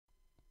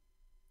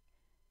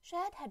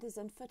Shared headers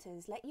and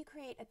footers let you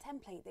create a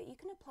template that you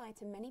can apply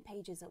to many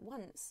pages at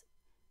once.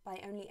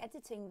 By only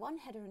editing one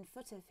header and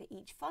footer for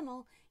each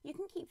funnel, you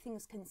can keep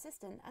things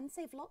consistent and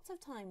save lots of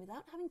time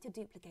without having to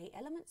duplicate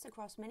elements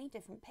across many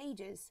different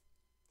pages.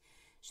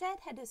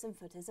 Shared headers and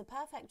footers are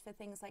perfect for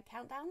things like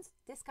countdowns,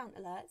 discount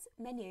alerts,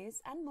 menus,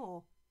 and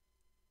more.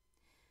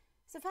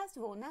 So first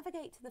of all,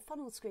 navigate to the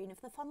funnel screen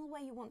of the funnel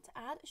where you want to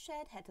add a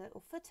shared header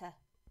or footer.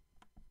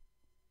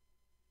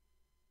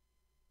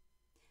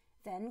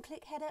 Then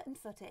click Header and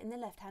Footer in the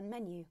left-hand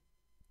menu.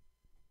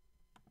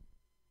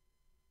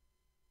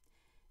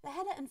 The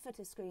Header and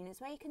Footer screen is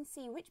where you can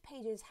see which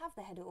pages have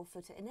the header or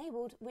footer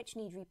enabled, which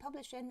need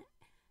republishing,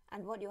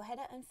 and what your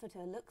header and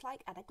footer look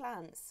like at a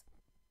glance.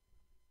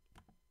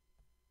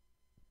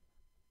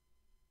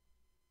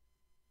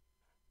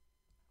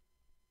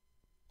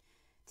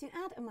 To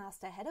add a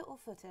master header or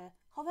footer,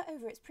 hover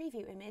over its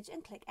preview image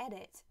and click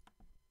Edit.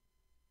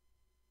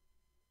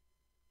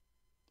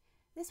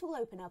 This will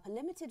open up a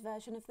limited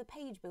version of the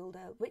page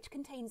builder, which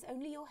contains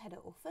only your header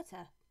or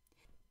footer.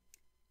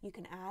 You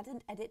can add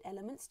and edit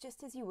elements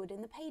just as you would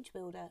in the page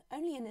builder,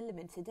 only in a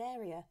limited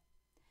area.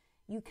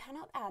 You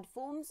cannot add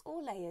forms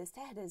or layers to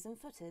headers and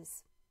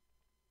footers.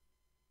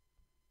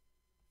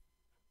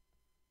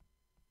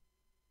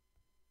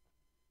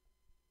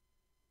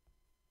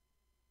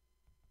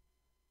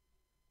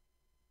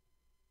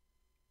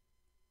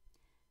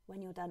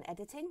 When you're done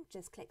editing,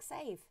 just click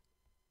Save.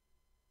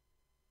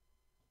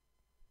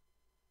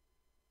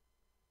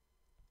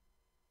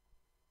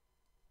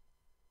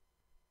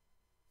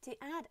 To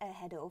add a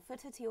header or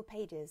footer to your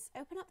pages,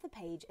 open up the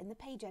page in the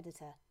page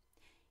editor.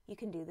 You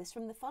can do this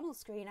from the funnel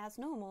screen as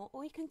normal,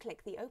 or you can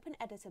click the Open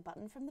Editor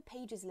button from the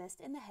Pages list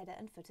in the header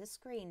and footer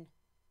screen.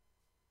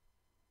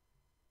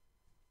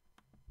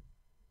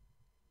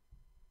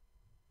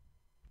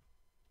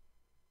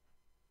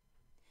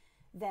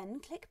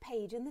 Then click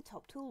Page in the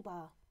top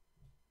toolbar.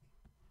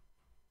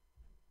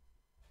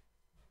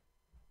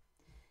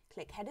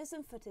 Click Headers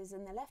and Footers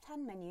in the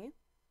left-hand menu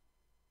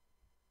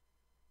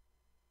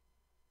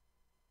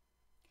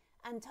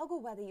and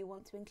toggle whether you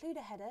want to include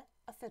a header,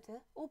 a footer,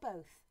 or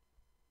both.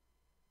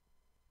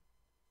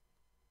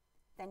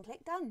 Then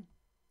click Done.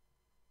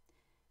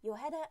 Your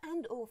header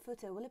and or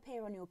footer will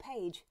appear on your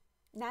page.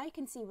 Now you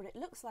can see what it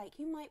looks like.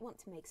 You might want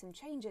to make some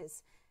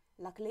changes.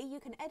 Luckily, you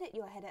can edit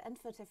your header and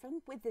footer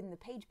from within the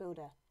page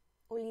builder.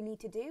 All you need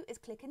to do is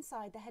click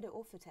inside the header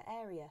or footer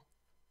area.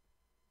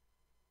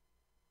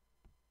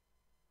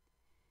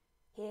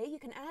 Here you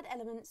can add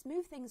elements,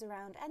 move things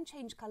around and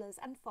change colours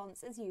and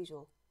fonts as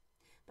usual.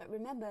 But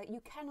remember,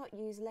 you cannot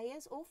use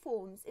layers or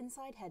forms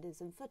inside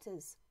headers and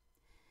footers.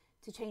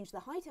 To change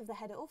the height of the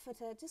header or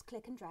footer, just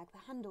click and drag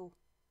the handle.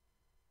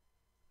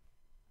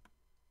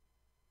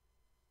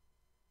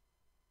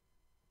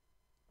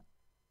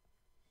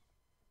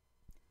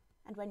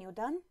 And when you're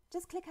done,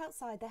 just click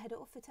outside the header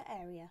or footer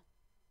area.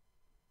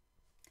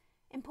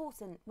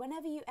 Important,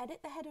 whenever you edit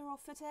the header or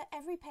footer,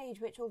 every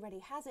page which already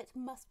has it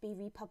must be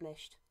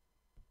republished.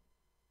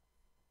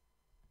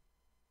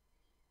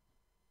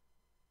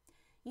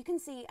 You can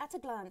see at a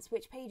glance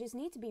which pages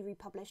need to be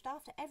republished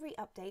after every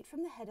update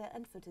from the header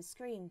and footer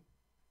screen.